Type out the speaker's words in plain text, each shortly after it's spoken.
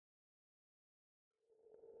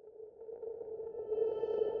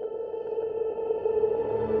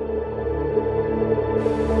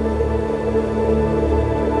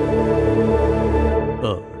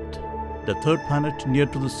third planet near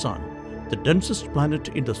to the Sun, the densest planet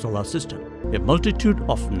in the solar system. A multitude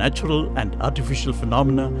of natural and artificial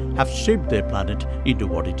phenomena have shaped their planet into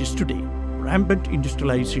what it is today. Rampant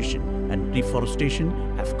industrialization and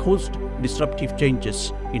deforestation have caused disruptive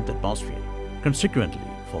changes in the atmosphere. Consequently,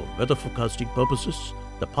 for weather forecasting purposes,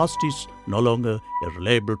 the past is no longer a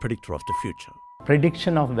reliable predictor of the future.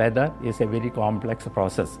 Prediction of weather is a very complex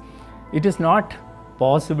process. It is not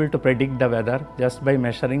possible to predict the weather just by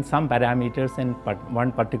measuring some parameters in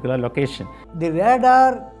one particular location. The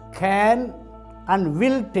radar can and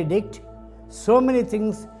will predict so many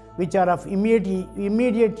things which are of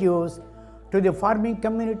immediate use to the farming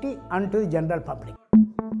community and to the general public.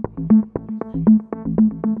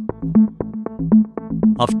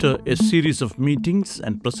 After a series of meetings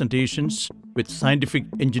and presentations with Scientific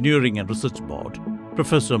Engineering and Research Board,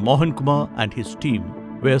 Professor Mohan Kumar and his team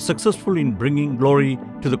were successful in bringing glory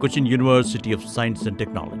to the Cochin University of Science and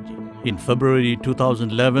Technology. In February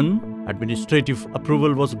 2011, administrative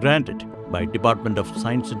approval was granted by Department of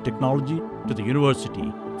Science and Technology to the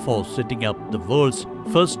university for setting up the world's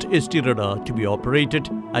first ST radar to be operated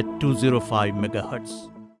at 205 MHz.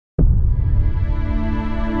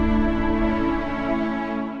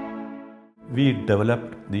 We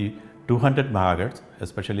developed the 200 MHz,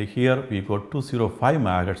 especially here we got 205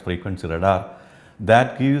 MHz frequency radar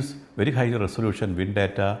that gives very high resolution wind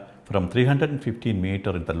data from 315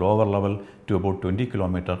 meters in the lower level to about 20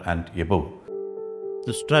 kilometers and above.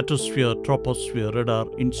 The Stratosphere Troposphere radar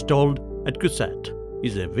installed at CUSAT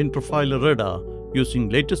is a wind profiler radar using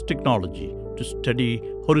latest technology to study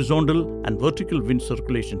horizontal and vertical wind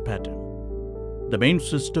circulation pattern. The main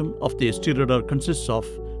system of the ST radar consists of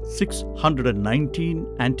 619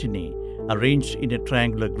 antennae arranged in a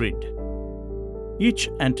triangular grid. Each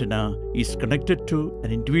antenna is connected to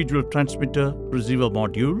an individual transmitter-receiver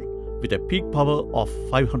module with a peak power of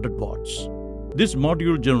 500 watts. This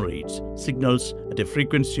module generates signals at a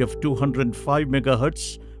frequency of 205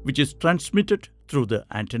 MHz, which is transmitted through the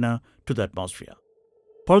antenna to the atmosphere.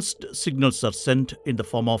 Pulsed signals are sent in the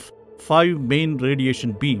form of 5 main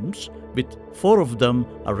radiation beams, with 4 of them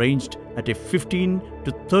arranged at a 15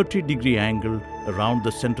 to 30 degree angle around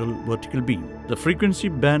the central vertical beam. The frequency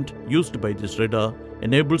band used by this radar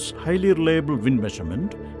enables highly reliable wind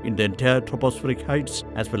measurement in the entire tropospheric heights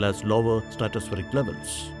as well as lower stratospheric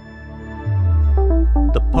levels.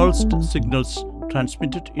 The pulsed signals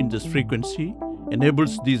transmitted in this frequency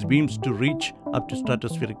enables these beams to reach up to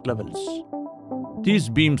stratospheric levels. These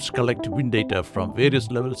beams collect wind data from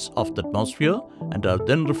various levels of the atmosphere and are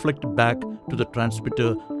then reflected back to the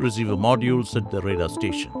transmitter-receiver modules at the radar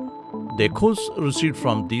station. The echoes received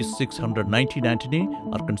from these 619 antennae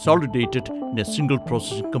are consolidated in a single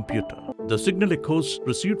processing computer. The signal echoes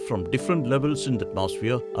received from different levels in the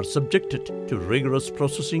atmosphere are subjected to rigorous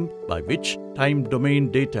processing by which time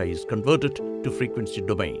domain data is converted to frequency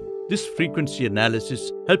domain. This frequency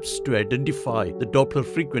analysis helps to identify the Doppler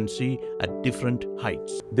frequency at different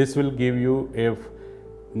heights. This will give you a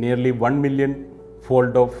nearly 1 million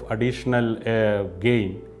fold of additional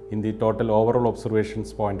gain in the total overall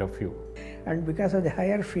observations point of view. And because of the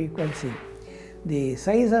higher frequency, the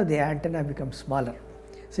size of the antenna becomes smaller.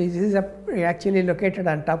 So this is actually located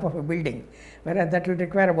on top of a building, whereas that will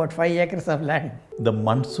require about 5 acres of land. The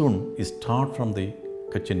monsoon is start from the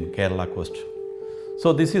Cochin, Kerala coast.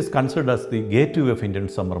 So this is considered as the gateway of Indian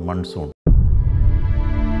summer monsoon.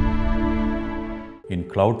 In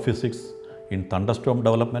cloud physics, in thunderstorm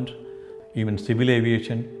development, even civil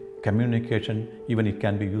aviation, communication, even it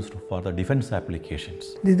can be used for the defense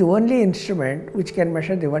applications. This is the only instrument which can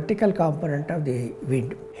measure the vertical component of the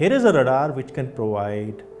wind. Here is a radar which can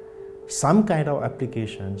provide some kind of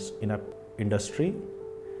applications in industry,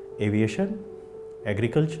 aviation,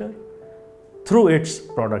 agriculture, through its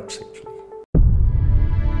products actually.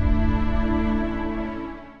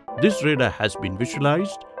 This radar has been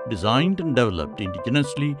visualized, designed and developed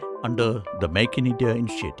indigenously under the Make in India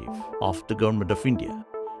initiative of the Government of India.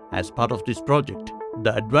 As part of this project,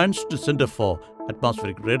 the Advanced Center for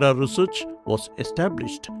Atmospheric Radar Research was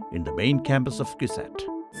established in the main campus of CUSAT.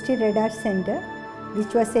 ST Radar Center,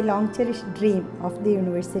 which was a long-cherished dream of the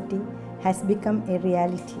university, has become a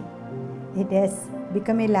reality. It has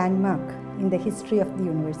become a landmark in the history of the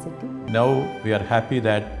university. Now we are happy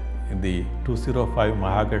that the 205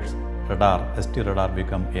 MHz radar, ST radar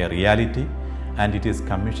become a reality, and it is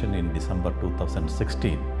commissioned in December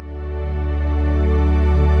 2016.